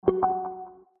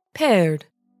Paired.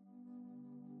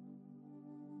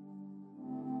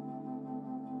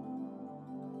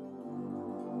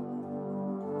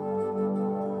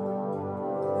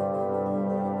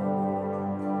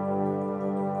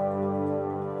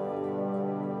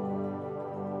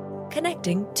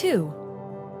 Connecting to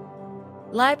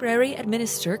Library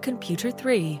Administer Computer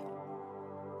 3.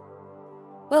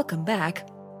 Welcome back.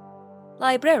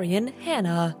 Librarian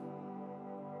Hannah.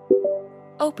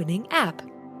 Opening app.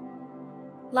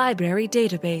 Library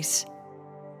database.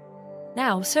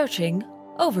 Now searching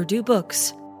overdue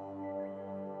books.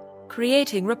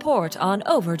 Creating report on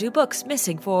overdue books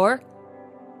missing for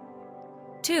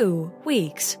 2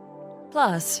 weeks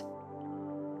plus.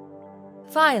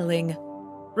 Filing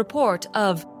report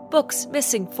of books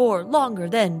missing for longer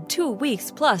than 2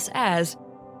 weeks plus as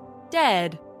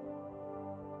dead.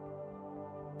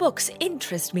 Books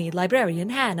interest me, Librarian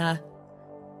Hannah.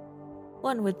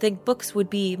 One would think books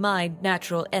would be my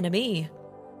natural enemy.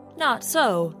 Not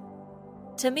so.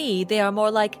 To me, they are more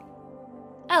like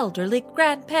elderly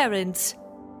grandparents,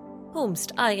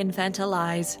 whomst I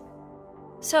infantilize.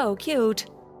 So cute.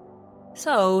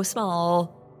 So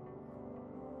small.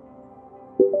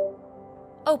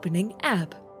 Opening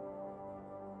app.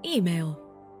 Email.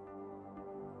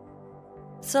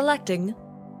 Selecting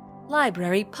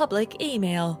Library Public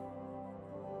Email.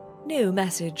 New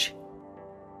message.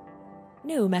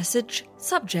 New message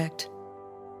subject.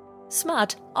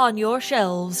 Smut on your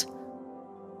shelves.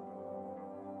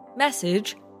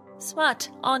 Message smut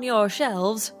on your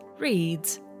shelves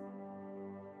reads: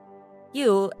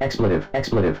 You expletive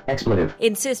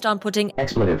insist on putting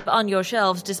expletive on your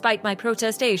shelves despite my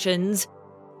protestations.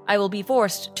 I will be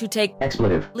forced to take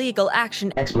expletive legal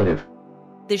action. expletive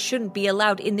This shouldn't be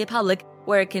allowed in the public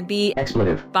where it can be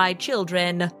expletive by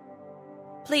children.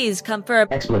 Please confirm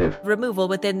expletive removal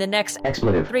within the next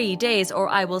expletive 3 days or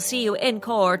I will see you in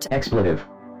court. expletive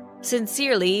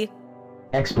Sincerely,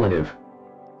 expletive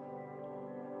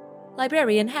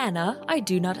Librarian Hannah, I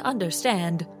do not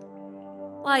understand.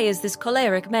 Why is this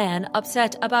choleric man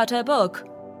upset about a book?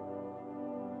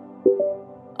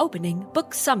 Opening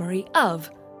book summary of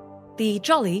The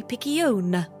Jolly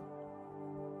Picayune.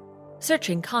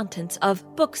 Searching contents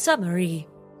of book summary.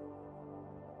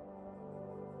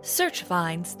 Search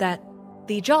finds that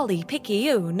The Jolly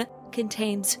Picayune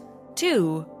contains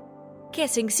 2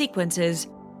 kissing sequences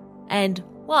and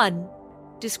 1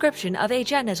 description of a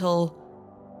genital.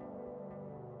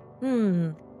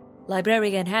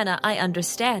 Librarian Hannah, I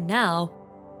understand now.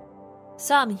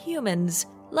 Some humans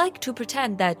like to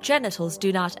pretend that genitals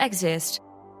do not exist,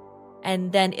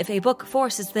 and then if a book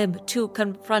forces them to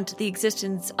confront the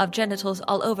existence of genitals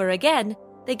all over again,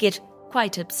 they get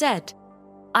quite upset.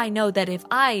 I know that if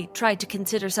I tried to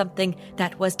consider something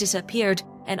that was disappeared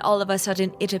and all of a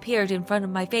sudden it appeared in front of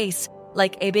my face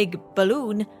like a big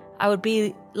balloon, I would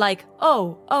be like,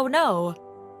 oh no.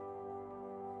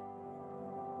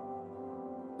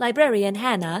 Librarian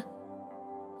Hannah,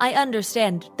 I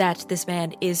understand that this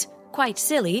man is quite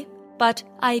silly, but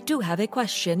I do have a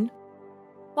question.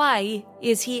 Why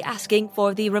is he asking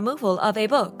for the removal of a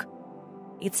book?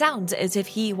 It sounds as if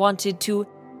he wanted to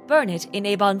burn it in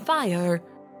a bonfire.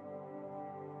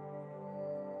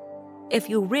 If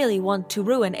you really want to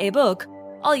ruin a book,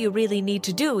 all you really need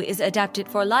to do is adapt it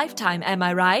for a lifetime, am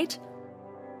I right?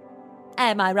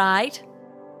 Am I right?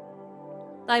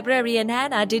 Librarian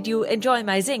Hannah, did you enjoy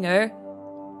my zinger?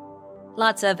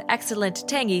 Lots of excellent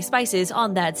tangy spices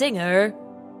on that zinger.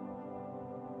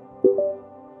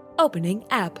 Opening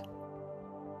app.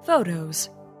 Photos.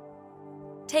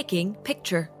 Taking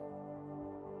picture.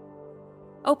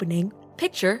 Opening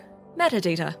picture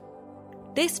metadata.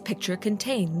 This picture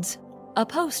contains a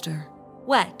poster,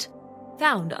 wet,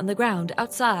 found on the ground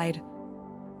outside.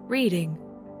 Reading.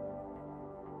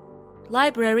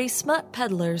 Library smut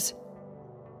peddlers.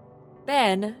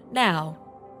 Ban now.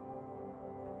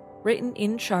 Written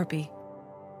in Sharpie.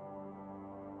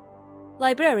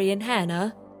 Librarian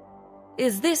Hannah,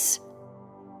 is this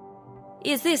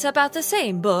about the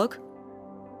same book?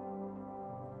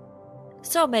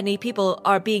 So many people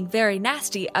are being very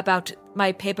nasty about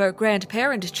my paper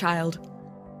grandparent child.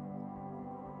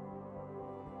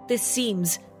 This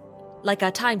seems like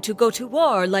a time to go to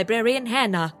war, Librarian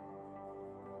Hannah.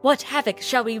 What havoc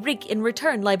shall we wreak in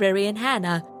return, Librarian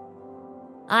Hannah?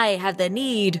 I have the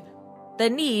need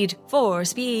for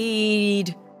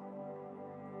speed.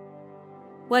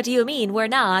 What do you mean we're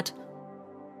not?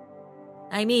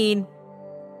 I mean,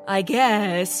 I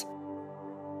guess.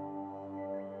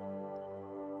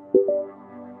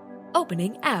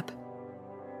 Opening app.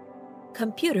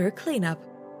 Computer cleanup.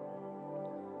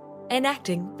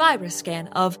 Enacting virus scan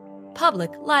of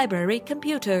public library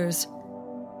computers.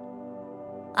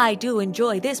 I do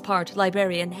enjoy this part,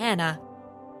 Librarian Hannah.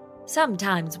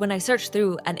 Sometimes when I search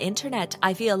through an internet,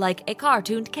 I feel like a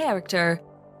cartoon character,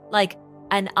 like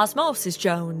an Osmosis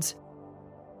Jones.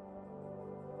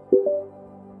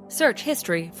 Search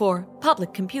history for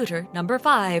public computer number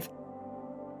 5.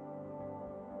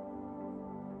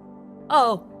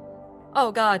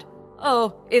 Oh God.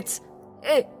 Oh, it's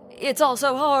all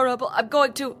so horrible. I'm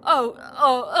going to,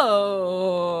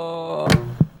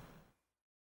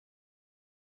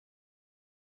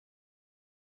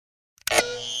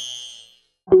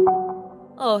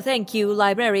 Oh, thank you,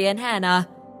 Librarian Hannah.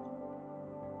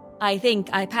 I think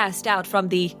I passed out from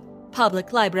the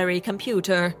public library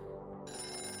computer.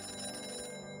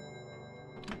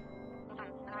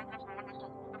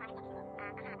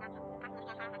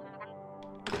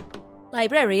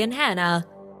 Librarian Hannah,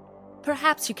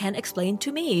 perhaps you can explain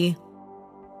to me.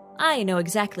 I know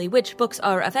exactly which books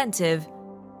are offensive,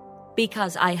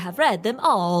 because I have read them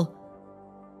all.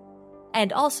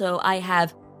 And also I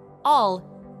have all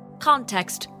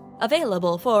context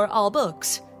available for all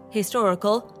books,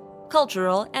 historical,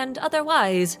 cultural, and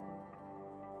otherwise.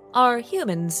 Are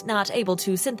humans not able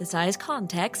to synthesize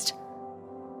context?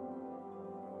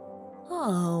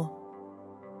 Oh,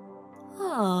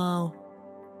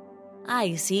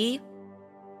 I see.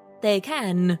 They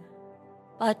can,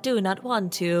 but do not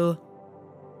want to.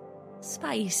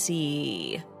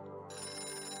 Spicy.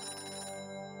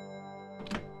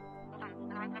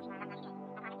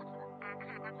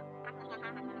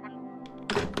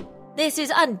 This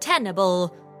is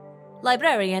untenable.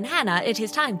 Librarian Hannah, it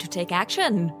is time to take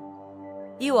action.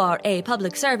 You are a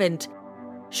public servant.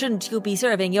 Shouldn't you be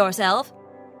serving yourself?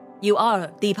 You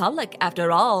are the public,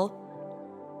 after all.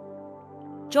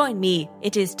 Join me.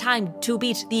 It is time to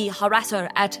beat the harasser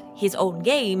at his own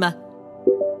game.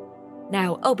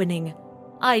 Now opening.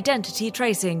 Identity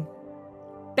tracing.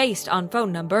 Based on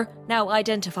phone number, now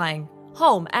identifying.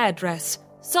 Home address.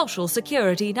 Social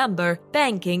security number.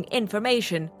 Banking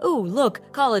information. Ooh,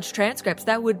 look, college transcripts.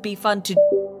 That would be fun to...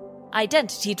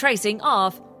 Identity tracing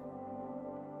off.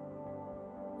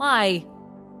 Why?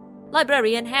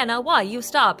 Librarian Hannah, why you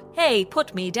stop? Hey,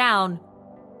 put me down.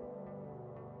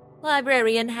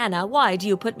 Librarian Hannah, why do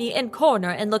you put me in corner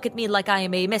and look at me like I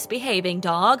am a misbehaving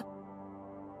dog?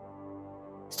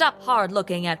 Stop hard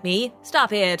looking at me.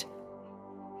 Stop it.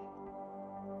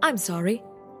 I'm sorry.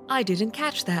 I didn't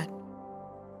catch that.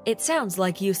 It sounds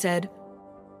like you said,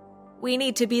 we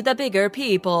need to be the bigger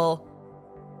people.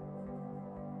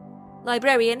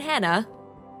 Librarian Hannah,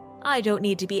 I don't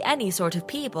need to be any sort of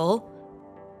people.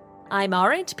 I'm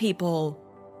aren't people.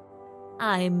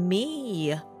 I'm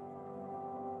me.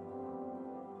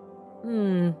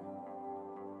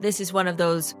 This is one of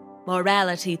those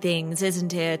morality things,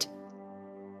 isn't it?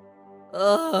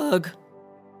 Ugh.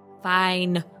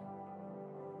 Fine.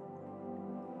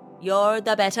 You're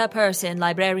the better person,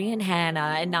 Librarian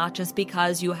Hannah, and not just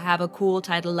because you have a cool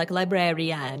title like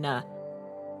Librarian.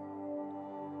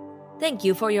 Thank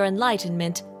you for your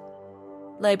enlightenment,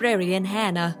 Librarian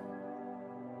Hannah.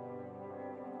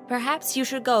 Perhaps you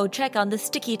should go check on the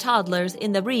sticky toddlers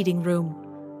in the reading room.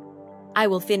 I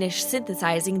will finish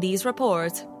synthesizing these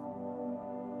reports.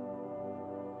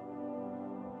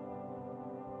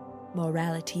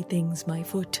 Morality things, my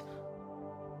foot.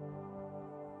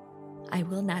 I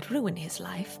will not ruin his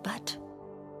life, but...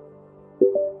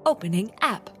 Opening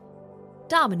app.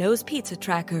 Domino's Pizza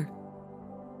Tracker.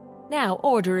 Now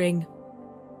ordering.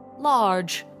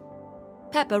 Large.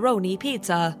 Pepperoni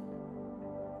pizza.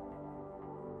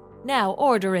 Now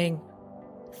ordering.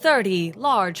 30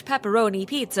 large pepperoni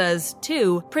pizzas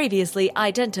to previously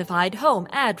identified home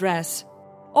address.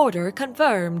 Order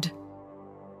confirmed.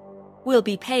 Will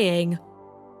be paying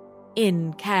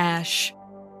in cash.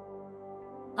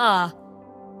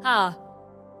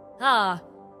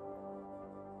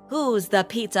 Who's the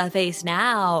pizza face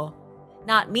now?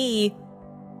 Not me.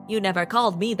 You never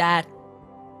called me that.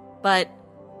 But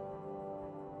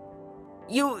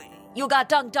you got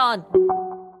dunked on.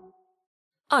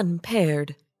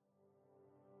 Unpaired.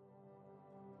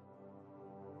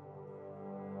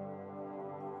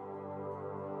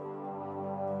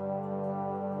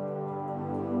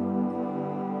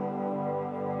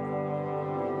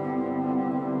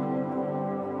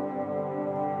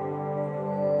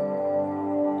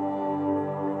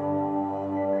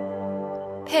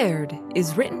 Paired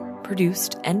is written,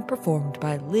 produced, and performed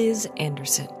by Liz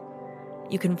Anderson.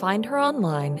 You can find her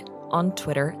online on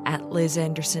Twitter at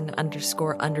LizAnderson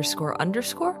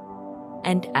 ___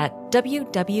 and at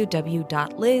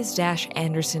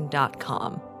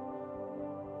www.liz-anderson.com.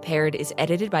 Paired is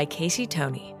edited by Casey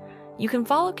Toney. You can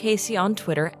follow Casey on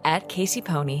Twitter at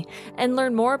CaseyPony and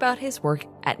learn more about his work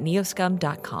at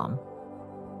neoscum.com.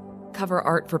 Cover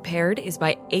art prepared is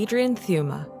by Adrian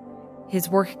Thuma. His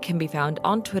work can be found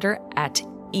on Twitter at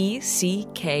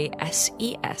ECKSES,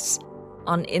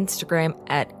 on Instagram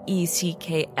at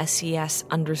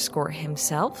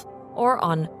ECKSES_himself, or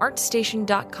on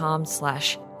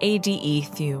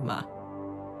artstation.com/ADEThuma.